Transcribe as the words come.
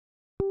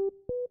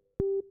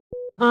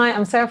Hi,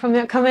 I'm Sarah from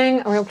The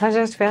Upcoming. A real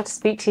pleasure to be able to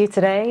speak to you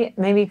today.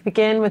 Maybe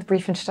begin with a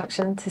brief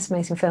introduction to this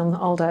amazing film,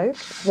 Old Oak.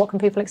 What can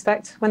people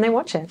expect when they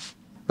watch it?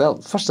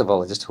 Well, first of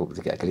all, I just hope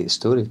they get a great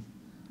story,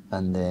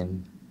 and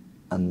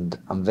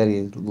I'm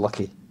very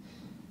lucky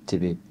to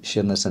be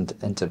sharing this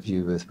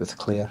interview with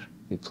Claire,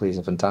 who plays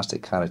a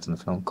fantastic character in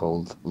the film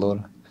called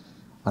Laura,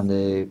 and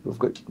we've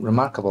got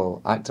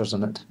remarkable actors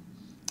in it.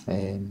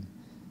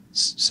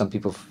 Some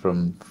people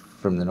from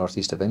the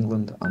northeast of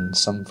England, and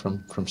some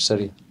from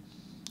Syria.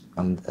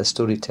 And the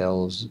story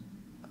tells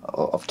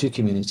of two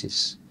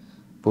communities,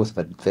 both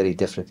have had very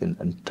different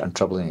and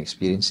troubling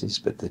experiences,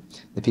 but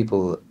the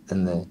people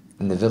in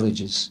the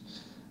villages,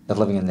 they're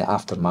living in the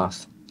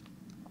aftermath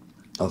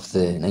of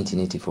the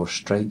 1984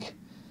 strike,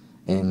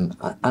 and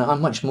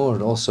much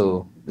more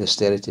also the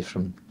austerity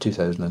from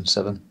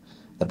 2007.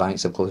 The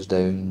banks have closed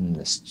down,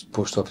 the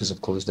post office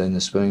have closed down, the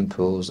swimming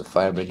pools, the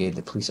fire brigade,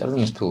 the police,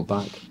 everything is pulled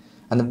back.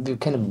 And they've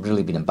kind of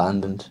really been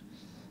abandoned.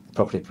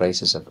 Property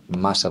prices have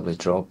massively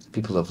dropped.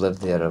 People who have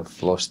lived there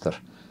have lost their,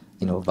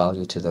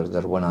 value to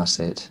their one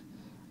asset,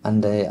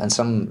 and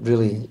some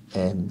really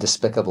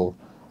despicable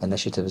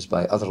initiatives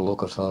by other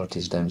local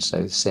authorities down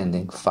south,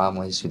 sending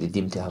families who they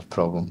deem to have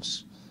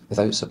problems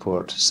without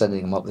support,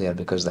 sending them up there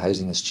because the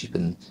housing is cheap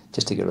and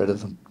just to get rid of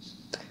them.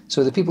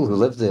 So the people who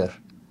live there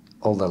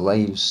all their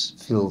lives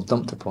feel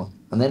dumped upon.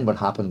 And then what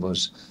happened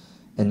was,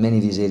 in many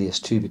of these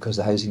areas too, because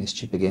the housing is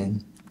cheap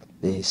again,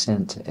 they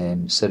sent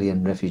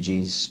Syrian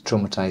refugees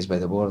traumatised by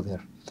the war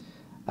there.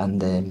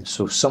 And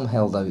so some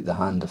held out the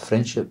hand of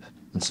friendship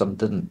and some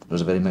didn't. There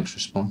was a very mixed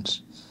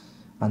response.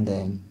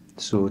 And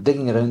so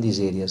digging around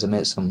these areas, I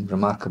met some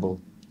remarkable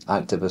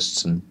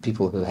activists and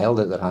people who held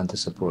out their hand to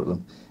support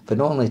them, but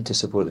not only to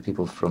support the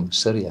people from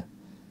Syria,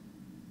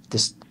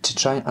 just to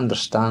try and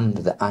understand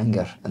the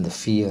anger and the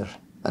fear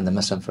and the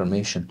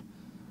misinformation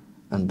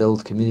and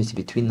build community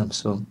between them.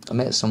 So I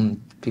met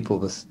some people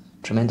with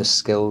tremendous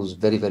skills,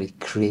 very, very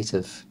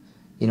creative,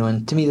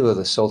 and to me they were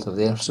the salt of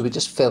the earth. So we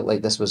just felt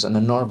like this was an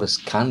enormous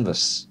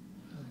canvas.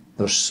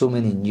 There were so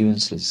many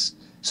nuances,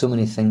 so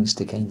many things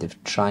to kind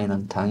of try and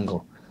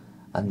untangle.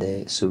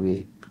 And so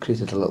we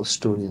created a little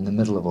story in the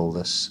middle of all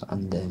this.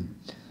 And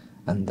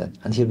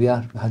here we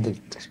are. We had the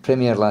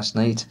premiere last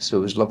night, so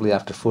it was lovely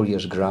after 4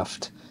 years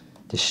graft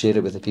to share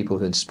it with the people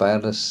who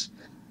inspired us,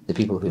 the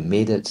people who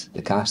made it,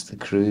 the cast, the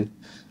crew,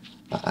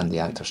 and the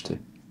actors too.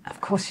 Of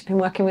course, you've been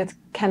working with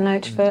Ken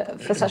Loach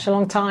for such a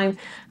long time,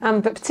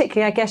 but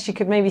particularly, I guess you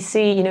could maybe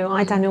see,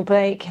 I, Daniel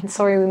Blake, and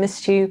Sorry We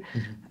Missed You,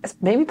 as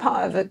maybe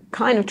part of a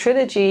kind of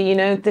trilogy,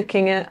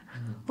 looking at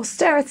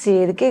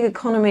austerity, the gig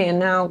economy, and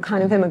now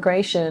kind of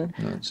immigration.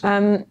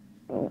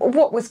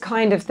 What was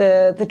kind of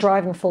the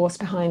driving force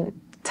behind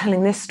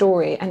telling this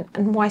story,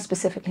 and why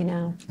specifically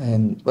now?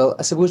 Well,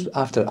 I suppose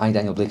after I,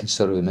 Daniel Blake and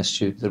Sorry We Missed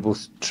You, they're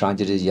both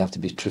tragedies. You have to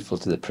be truthful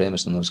to the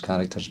premise and those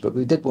characters, but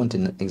we did want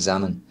to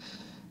examine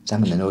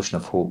the notion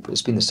of hope.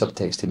 It's been the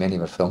subtext to many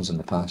of our films in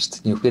the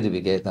past. Where do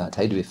we get that?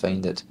 How do we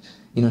find it?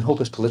 And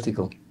hope is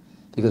political,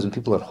 because when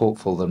people are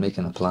hopeful, they're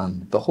making a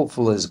plan. But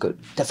hopeful has got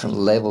different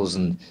levels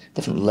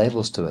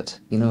to it.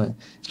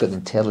 It's got the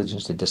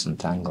intelligence to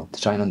disentangle,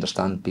 to try and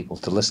understand people,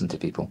 to listen to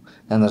people.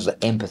 Then there's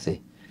the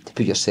empathy, to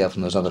put yourself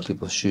in those other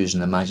people's shoes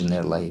and imagine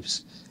their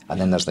lives.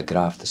 And then there's the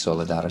graft, the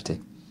solidarity.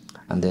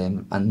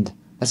 And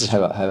this is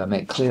how I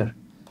met Claire.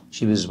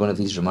 She was one of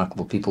these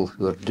remarkable people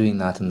who are doing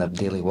that in their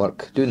daily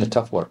work, doing the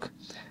tough work.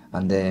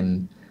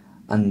 And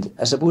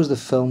I suppose the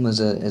film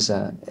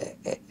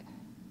it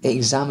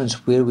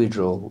examines where we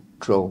draw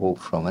hope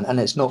from. And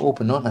it's not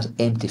open, not an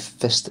empty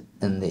fist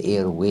in the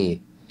air way.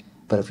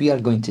 But if we are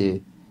going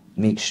to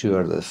make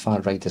sure that the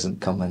far right doesn't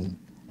come in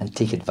and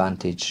take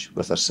advantage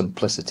with their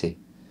simplicity,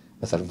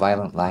 with their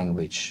violent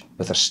language,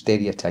 with their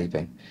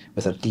stereotyping,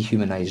 with their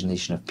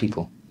dehumanisation of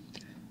people,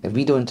 if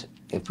we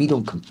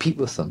don't compete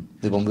with them,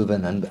 they will move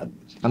in. And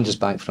I'm just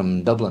back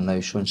from Dublin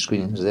now, showing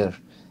screenings there.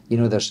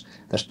 There's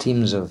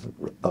teams of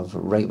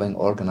right-wing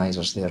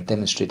organisers there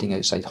demonstrating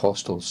outside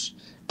hostels,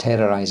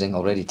 terrorising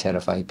already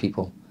terrified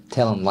people,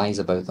 telling lies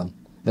about them,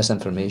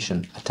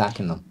 misinformation,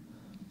 attacking them.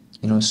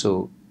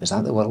 So is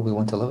that the world we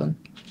want to live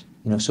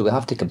in? So we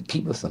have to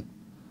compete with them.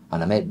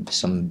 And I met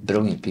some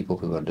brilliant people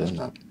who were doing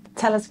that.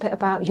 Tell us a bit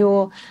about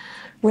your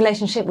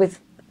relationship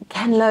with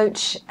Ken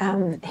Loach,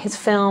 his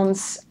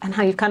films, and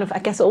how you've kind of, I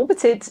guess,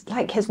 orbited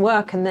like his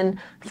work, and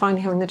then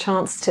finally having the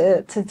chance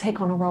to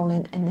take on a role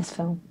in this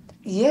film.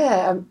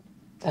 Yeah,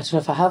 I don't know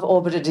if I have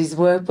orbited his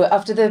work, but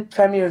after the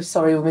premiere of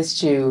Sorry We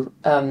Missed You,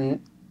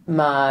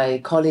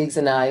 my colleagues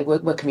and I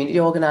were community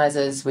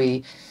organisers.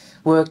 We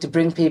work to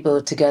bring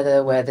people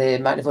together where they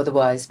might have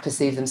otherwise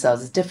perceived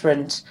themselves as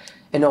different,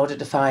 in order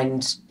to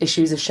find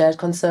issues of shared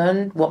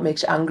concern, what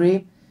makes you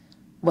angry,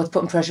 what's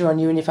putting pressure on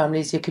you and your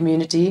families, your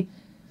community.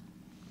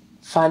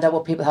 Find out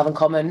what people have in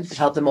common,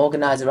 help them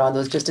organise around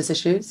those justice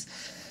issues.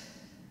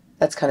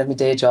 That's kind of my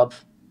day job.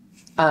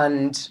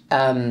 And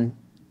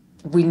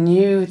we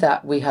knew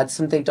that we had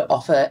something to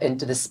offer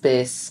into the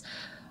space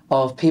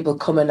of people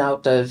coming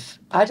out of,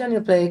 I,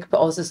 Daniel Blake, but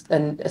also,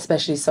 and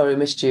especially Sorry We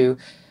Missed You,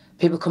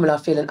 people coming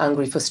out feeling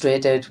angry,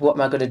 frustrated, what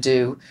am I going to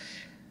do?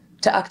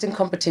 to act in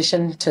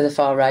competition to the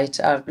far right.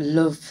 I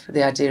love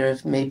the idea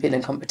of me being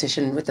in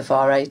competition with the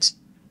far right.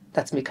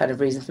 That's my kind of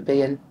reason for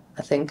being,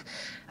 I think,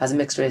 as a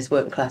mixed race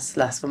working class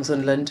lass from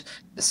Sunderland.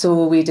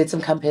 So we did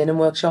some campaigning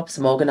workshops,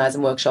 some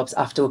organising workshops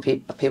after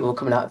people were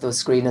coming out of those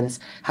screenings,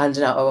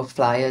 handing out our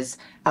flyers,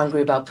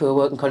 angry about poor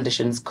working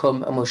conditions,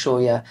 come and we'll show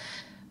you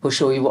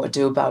what to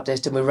do about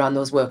it. And we ran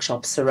those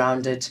workshops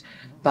surrounded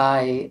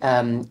by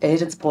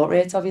Aidan's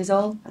portraits of you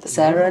all,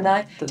 Sarah and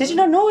I. Did you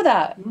not know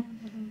that?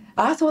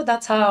 I thought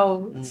that's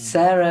how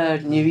Sarah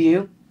knew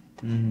you.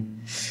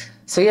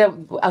 So yeah,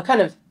 I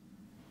kind of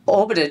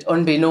orbited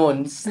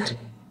unbeknownst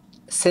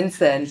since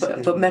then,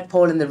 but met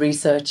Paul in the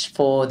research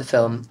for the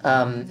film.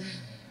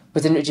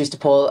 Was introduced to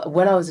Paul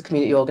when I was a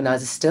community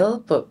organiser still,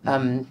 but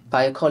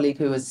by a colleague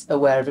who was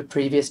aware of a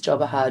previous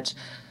job I had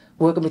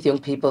working with young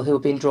people who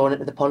have been drawn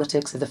into the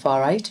politics of the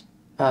far right.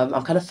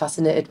 I'm kind of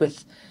fascinated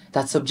with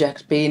that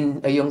subject,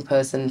 being a young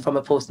person from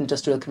a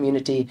post-industrial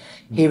community,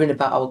 hearing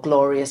about our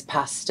glorious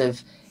past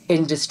of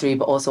industry,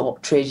 but also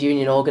trade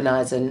union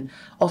organising.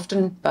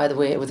 Often, by the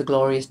way, it was a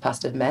glorious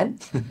past of men.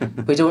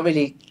 We don't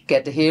really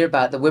get to hear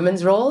about the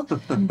women's role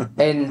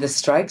in the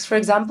strikes, for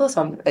example.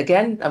 So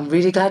I'm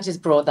really glad you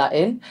brought that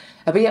in.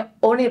 But yeah,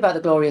 only about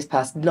the glorious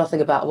past,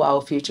 nothing about what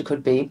our future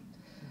could be.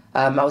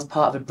 I was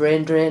part of a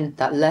brain drain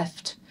that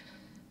left,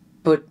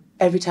 but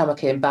every time I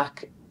came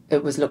back,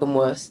 it was looking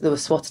worse. There were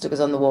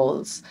swastikas on the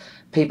walls.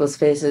 People's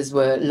faces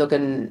were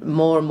looking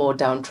more and more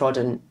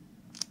downtrodden.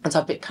 And so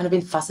I've kind of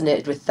been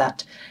fascinated with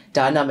that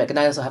dynamic. And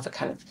I also have a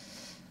kind of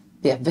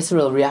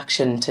visceral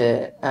reaction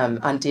to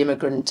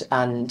anti-immigrant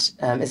and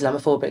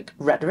Islamophobic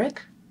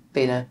rhetoric,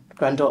 being a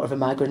granddaughter of a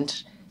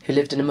migrant who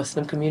lived in a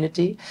Muslim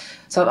community.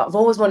 So I've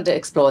always wanted to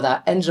explore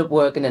that, ended up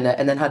working in it,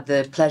 and then had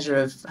the pleasure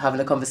of having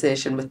a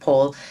conversation with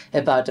Paul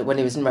about it when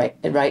he was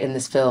writing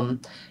this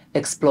film,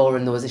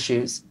 exploring those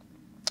issues.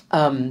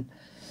 And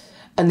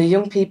the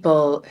young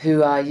people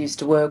who I used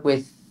to work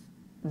with,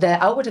 their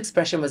outward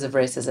expression was of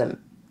racism.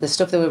 The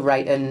stuff they were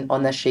writing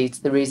on their sheets,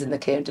 the reason they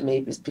came to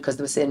me was because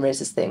they were saying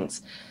racist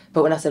things.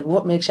 But when I said,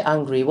 what makes you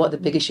angry? What are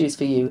the big issues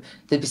for you?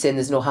 They'd be saying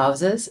there's no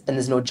houses and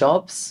there's no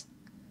jobs.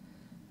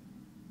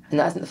 And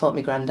that isn't the fault of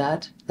my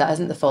granddad. That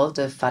isn't the fault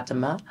of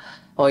Fatima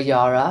or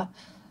Yara.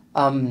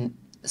 So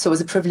it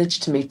was a privilege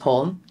to meet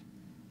Paul.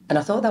 And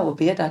I thought that would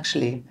be it,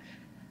 actually.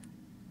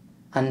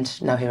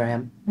 And now here I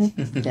am.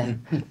 Yeah.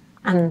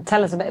 And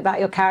tell us a bit about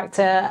your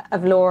character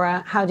of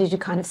Laura. How did you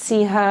kind of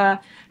see her?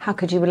 How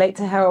could you relate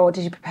to her, or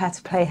did you prepare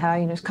to play her?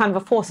 You know, it's kind of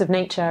a force of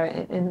nature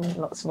in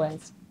lots of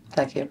ways.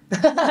 Thank you.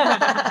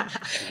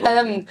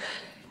 My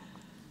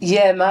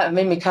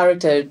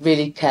character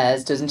really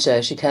cares, doesn't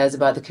she? She cares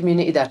about the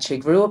community that she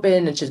grew up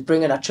in, and she's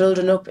bringing her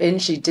children up in.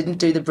 She didn't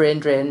do the brain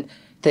drain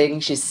thing.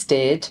 She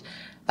stayed.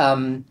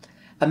 I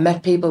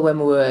met people when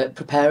we were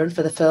preparing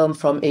for the film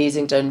from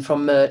Easington,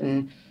 from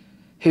Merton,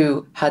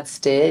 who had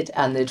stayed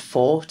and they'd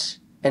fought.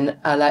 And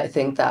I like to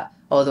think that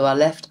although I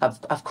left,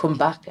 I've come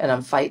back and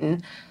I'm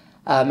fighting.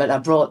 And I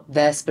brought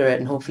their spirit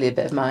and hopefully a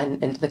bit of mine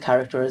into the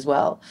character as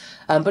well.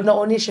 But not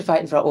only is she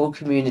fighting for her own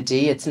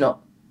community,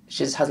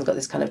 she just hasn't got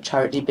this kind of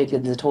charity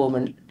begins at home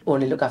and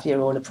only look after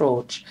your own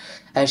approach.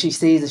 She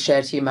sees a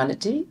shared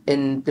humanity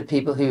in the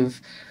people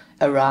who've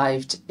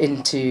arrived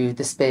into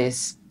the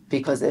space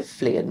because they're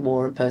fleeing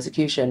war and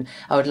persecution.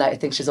 I would like to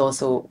think she's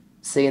also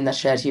seeing that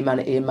shared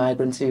humanity in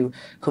migrants who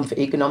come for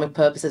economic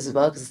purposes as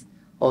well, because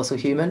also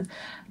human.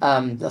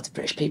 Lots of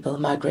British people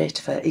migrate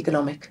for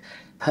economic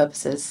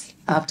purposes.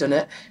 I've done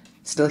it.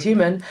 Still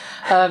human.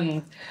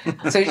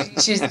 So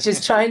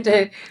she's trying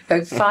to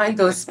find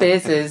those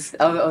spaces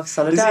of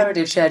solidarity,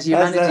 of shared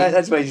humanity.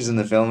 That's why she's in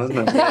the film,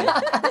 isn't it?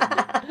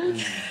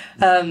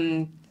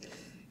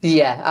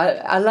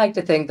 I like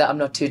to think that I'm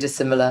not too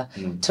dissimilar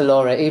to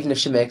Laura, even if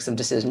she makes some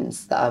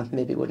decisions that I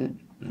maybe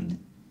wouldn't.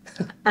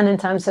 And in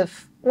terms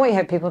of what you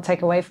hope people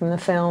take away from the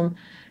film,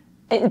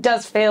 it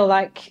does feel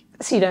like,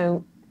 you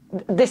know,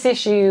 this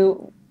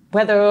issue,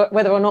 whether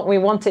or not we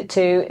want it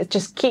to, it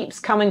just keeps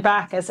coming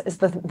back as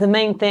the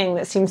main thing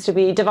that seems to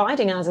be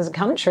dividing us as a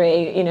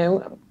country, you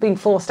know, being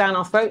forced down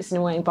our throats in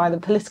a way by the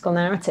political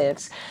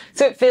narratives.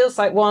 So it feels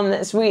like one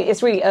that's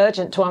it's really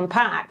urgent to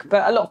unpack,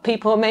 but a lot of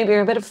people maybe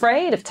are a bit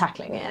afraid of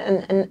tackling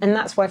it. And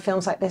that's why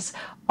films like this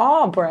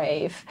are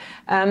brave.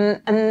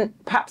 And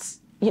perhaps,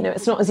 you know,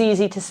 it's not as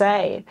easy to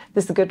say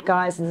there's the good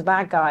guys and the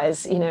bad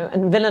guys, you know,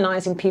 and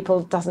villainising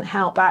people doesn't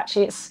help.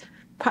 Actually, it's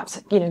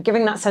perhaps, you know,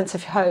 giving that sense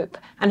of hope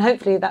and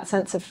hopefully that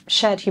sense of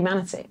shared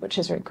humanity, which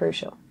is really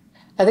crucial.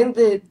 I think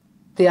the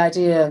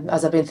idea,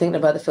 as I've been thinking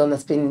about the film,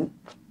 that's been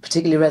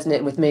particularly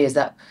resonating with me is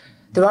that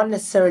there aren't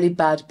necessarily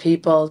bad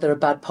people. There are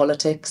bad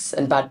politics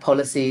and bad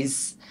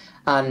policies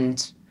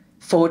and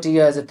 40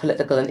 years of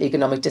political and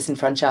economic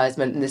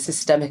disenfranchisement and the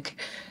systemic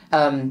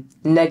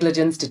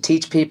negligence to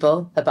teach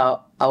people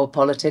about our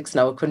politics and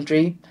our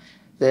country,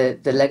 the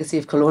legacy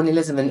of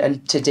colonialism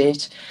and to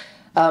date.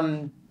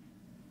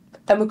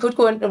 And we could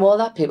go into all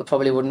that. People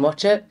probably wouldn't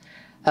watch it.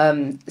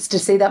 To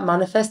see that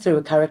manifest through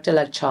a character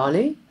like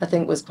Charlie, I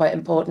think was quite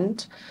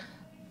important.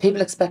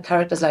 People expect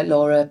characters like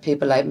Laura,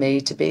 people like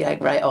me, to be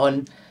like right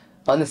on.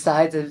 on the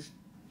sides of,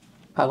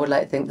 I would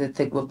like to think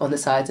that we're on the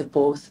sides of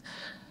both.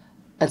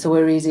 And so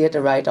we're easier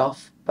to write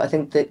off. But I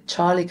think the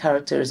Charlie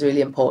character is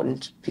really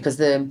important because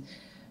the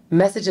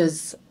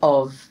messages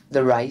of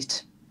the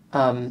right,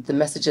 the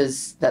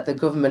messages that the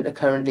government are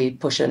currently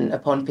pushing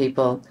upon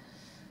people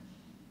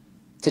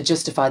to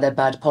justify their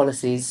bad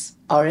policies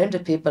are aimed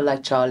at people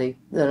like Charlie.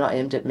 They're not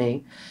aimed at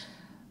me.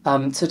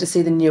 So to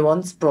see the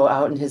nuance brought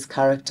out in his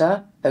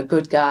character, a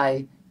good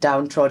guy,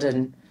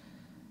 downtrodden,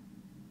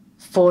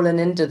 fallen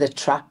into the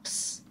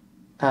traps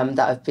that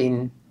have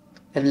been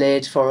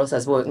laid for us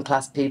as working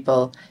class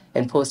people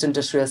in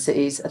post-industrial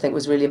cities, I think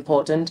was really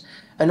important.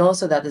 And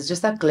also that there's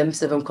just that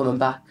glimpse of him coming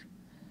back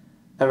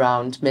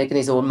around, making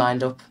his own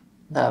mind up.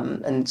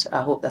 And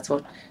I hope that's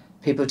what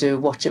people do,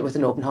 watch it with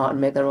an open heart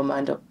and make their own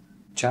mind up.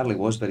 Charlie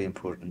was very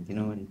important,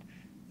 and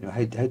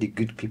how did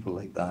good people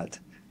like that,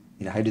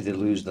 how did they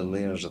lose the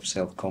layers of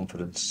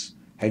self-confidence?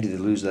 How did they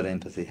lose their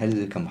empathy? How did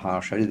they become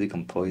harsh? How did they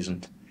become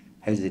poisoned?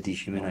 How did they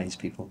dehumanise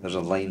people? There's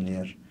a line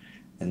there,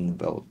 and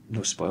well,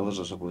 no spoilers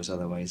I suppose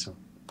otherwise, so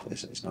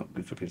it's not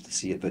good for people to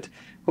see it, but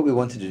what we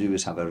wanted to do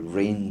was have a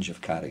range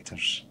of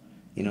characters.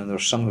 There were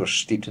some who were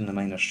steeped in the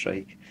miners'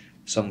 strike,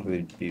 some who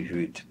were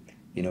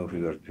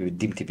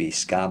deemed to be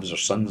scabs or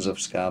sons of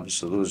scabs,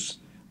 so those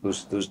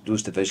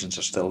divisions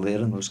are still there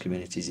in those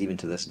communities even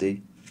to this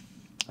day.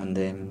 And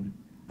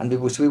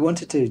we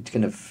wanted to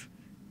kind of,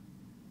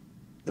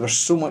 there was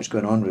so much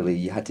going on really,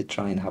 you had to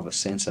try and have a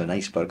sense of an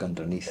iceberg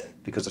underneath,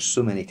 because there's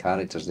so many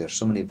characters there,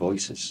 so many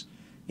voices,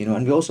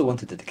 and we also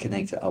wanted to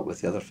connect it up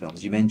with the other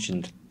films. You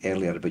mentioned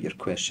earlier about your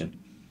question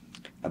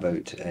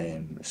about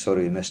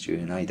Sorry We Missed You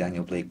and I,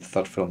 Daniel Blake, the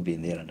third film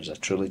being there and as a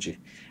trilogy.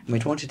 And we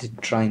wanted to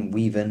try and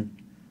weave in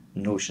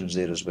notions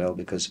there as well,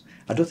 because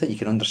I don't think you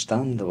can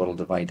understand the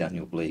world of I,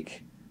 Daniel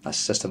Blake as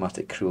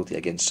systematic cruelty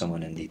against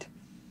someone in need,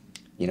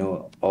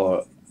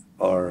 or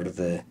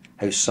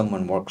how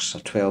someone works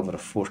a 12 or a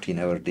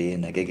 14-hour day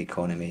in a gig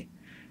economy,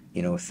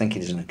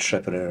 thinking he's an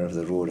entrepreneur of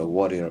the road, a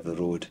warrior of the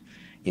road,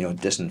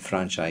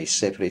 disenfranchised,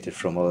 separated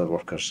from other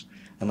workers.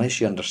 Unless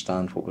you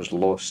understand what was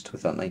lost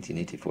with that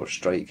 1984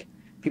 strike,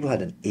 people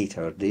had an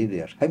 8-hour day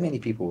there. How many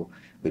people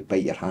would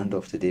bite your hand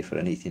off today for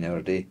an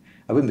 18-hour day?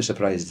 I wouldn't be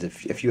surprised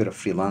if you were a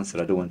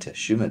freelancer. I don't want to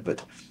assume it,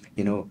 but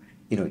you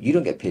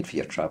don't get paid for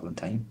your travelling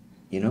time.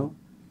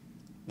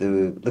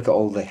 Look at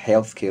all the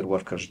healthcare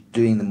workers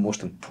doing the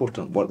most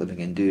important work that they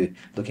can do,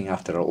 looking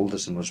after our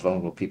oldest and most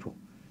vulnerable people.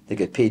 They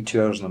get paid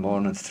 2 hours in the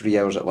morning, 3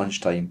 hours at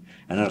lunchtime,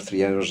 another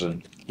 3 hours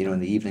in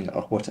the evening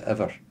or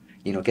whatever.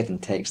 Getting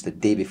text the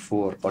day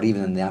before or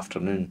even in the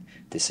afternoon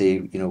to say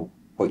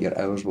what your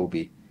hours will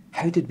be.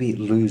 How did we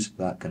lose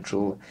that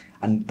control?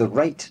 And the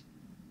right,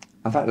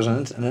 in fact, there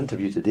was an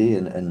interview today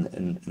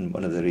in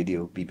one of the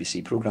radio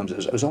BBC programmes.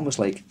 It was almost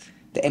like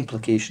the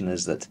implication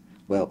is that,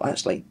 well,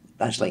 that's like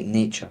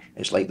nature.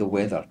 It's like the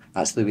weather.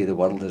 That's the way the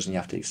world is, and you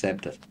have to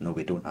accept it. No,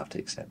 we don't have to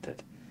accept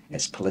it.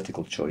 It's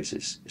political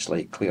choices. It's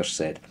like Claire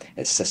said.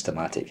 It's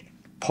systematic.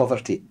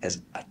 Poverty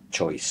is a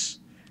choice.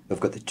 We've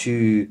got the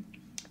two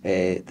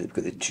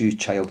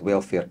child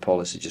welfare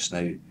policies just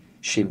now,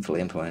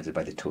 shamefully implemented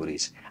by the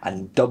Tories,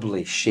 and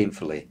doubly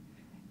shamefully,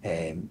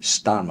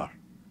 Starmer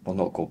will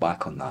not go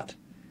back on that.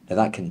 Now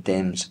that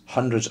condemns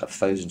hundreds of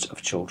thousands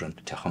of children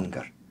to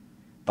hunger.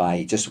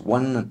 By just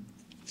one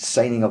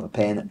signing of a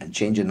pen and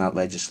changing that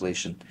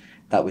legislation,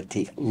 that would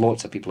take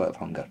lots of people out of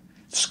hunger.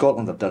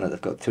 Scotland have done it. They've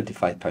got a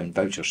 £25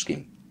 voucher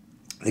scheme.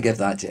 They give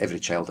that to every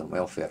child on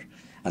welfare.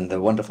 And the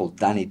wonderful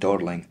Danny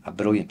Dorling, a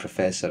brilliant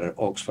professor at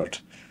Oxford,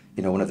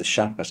 one of the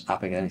sharpest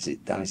academics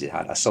he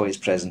had, I saw his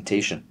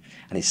presentation,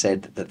 and he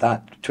said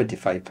that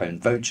 £25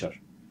 voucher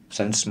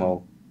sounds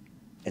small,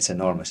 it's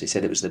enormous. He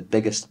said it was the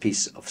biggest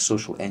piece of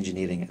social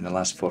engineering in the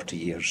last 40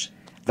 years.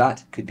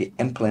 That could be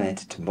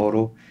implemented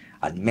tomorrow,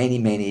 and many,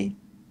 many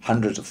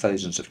hundreds of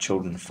thousands of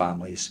children and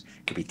families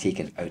could be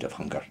taken out of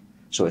hunger.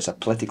 So it's a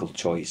political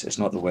choice, it's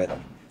not the weather.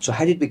 So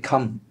how did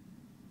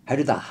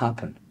that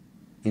happen?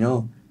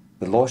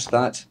 We lost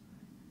that.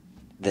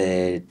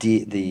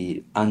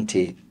 The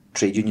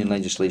anti-trade union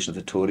legislation of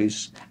the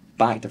Tories,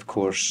 backed of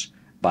course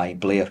by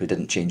Blair, who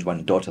didn't change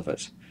one dot of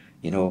it.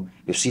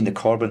 We've seen the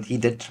Corbyn, he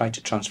did try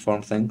to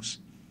transform things.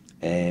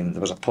 There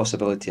was a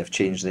possibility of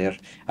change there,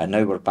 and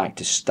now we're back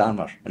to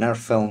Starmer. In our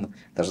film,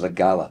 there's the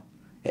gala.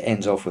 It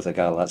ends off with a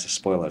gala. That's a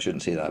spoiler, I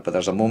shouldn't say that, but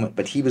there's a moment,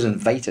 but he was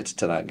invited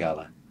to that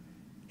gala.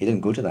 He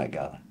didn't go to that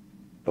gala.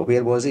 But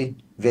where was he?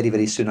 Very,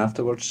 very soon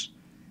afterwards.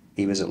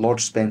 He was at Lord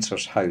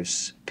Spencer's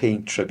house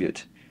paying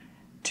tribute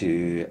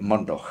to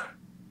Murdoch,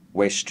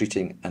 West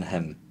Streeting and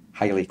him,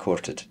 highly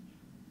courted.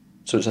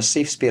 So it's a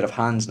safe pair of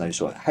hands now.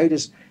 So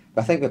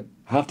I think we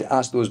have to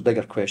ask those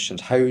bigger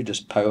questions. How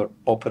does power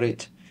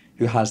operate?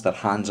 Who has their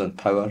hands on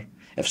power?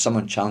 If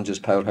someone challenges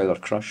power, how they're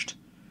crushed?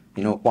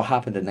 What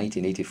happened in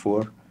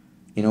 1984?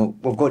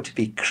 We've got to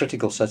be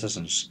critical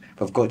citizens.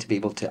 We've got to be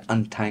able to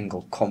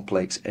untangle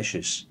complex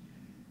issues.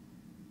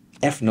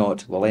 If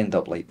not, we'll end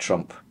up like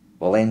Trump.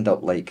 We'll end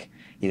up like,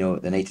 the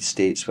United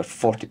States, where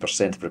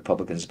 40% of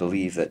Republicans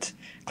believe that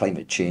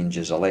climate change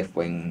is a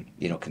left-wing,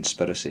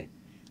 conspiracy.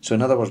 So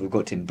in other words, we've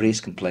got to embrace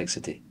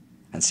complexity.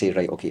 and say,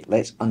 right, okay,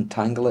 let's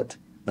untangle it,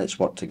 let's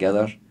work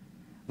together,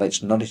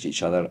 let's nourish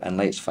each other, and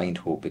let's find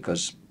hope,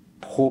 because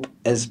hope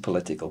is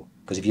political.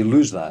 Because if you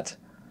lose that,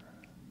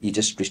 you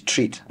just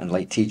retreat, and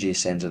like TJ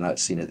sends in that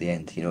scene at the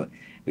end, you know,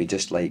 we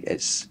just like,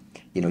 it's,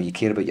 you know, you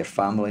care about your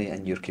family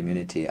and your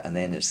community, and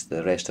then it's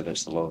the rest of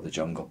it's the law of the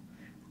jungle.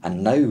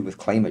 And now with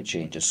climate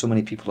change, there's so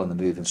many people on the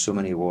move and so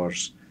many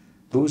wars,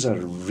 those are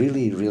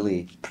really,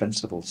 really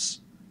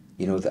principles,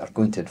 you know, that are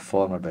going to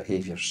inform our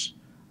behaviours.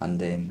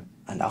 And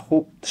I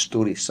hope the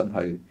story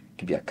somehow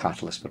can be a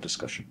catalyst for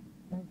discussion.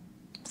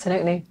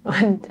 Absolutely.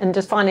 And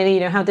just finally, you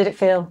know, how did it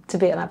feel to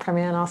be at that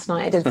premiere last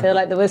night? It did feel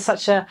like there was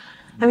such a,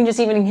 I mean, just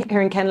even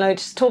hearing Ken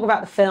Loach talk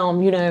about the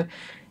film, you know,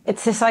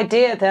 it's this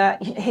idea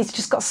that he's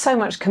just got so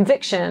much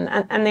conviction,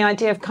 and the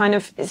idea of kind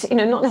of, it's, you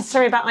know, not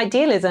necessarily about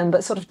idealism,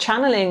 but sort of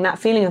channeling that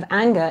feeling of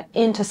anger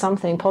into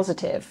something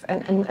positive,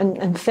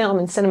 and film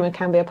and cinema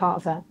can be a part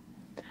of that.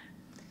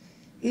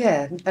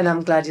 Yeah, and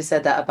I'm glad you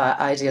said that about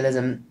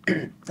idealism.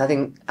 I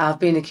think I've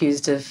been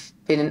accused of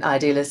being an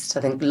idealist.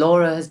 I think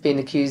Laura has been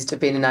accused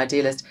of being an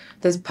idealist.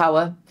 There's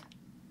power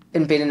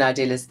in being an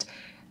idealist,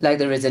 like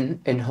there is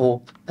in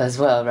hope as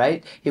well,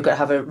 right? You've got to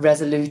have a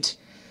resolute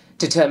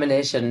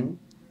determination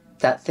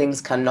that things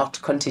cannot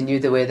continue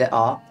the way they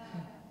are,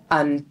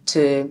 and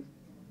to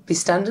be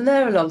standing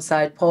there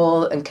alongside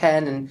Paul and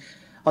Ken, and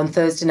on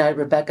Thursday night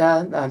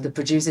Rebecca, the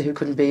producer who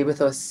couldn't be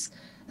with us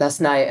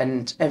last night,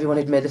 and everyone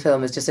who'd made the film,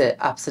 was just an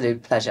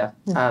absolute pleasure.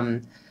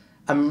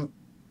 It's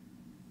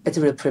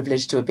a real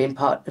privilege to have been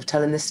part of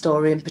telling this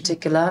story in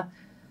particular,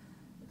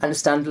 and to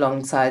stand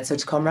alongside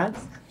such comrades.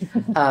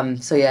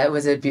 So yeah, it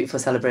was a beautiful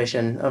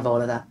celebration of all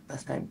of that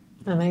last night.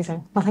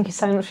 Amazing. Well, thank you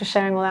so much for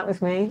sharing all that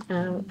with me,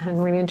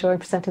 and really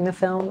enjoyed presenting the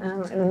film.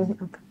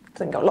 And I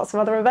think got lots of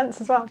other events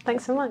as well.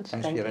 Thanks so much.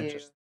 Thanks for your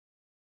interest.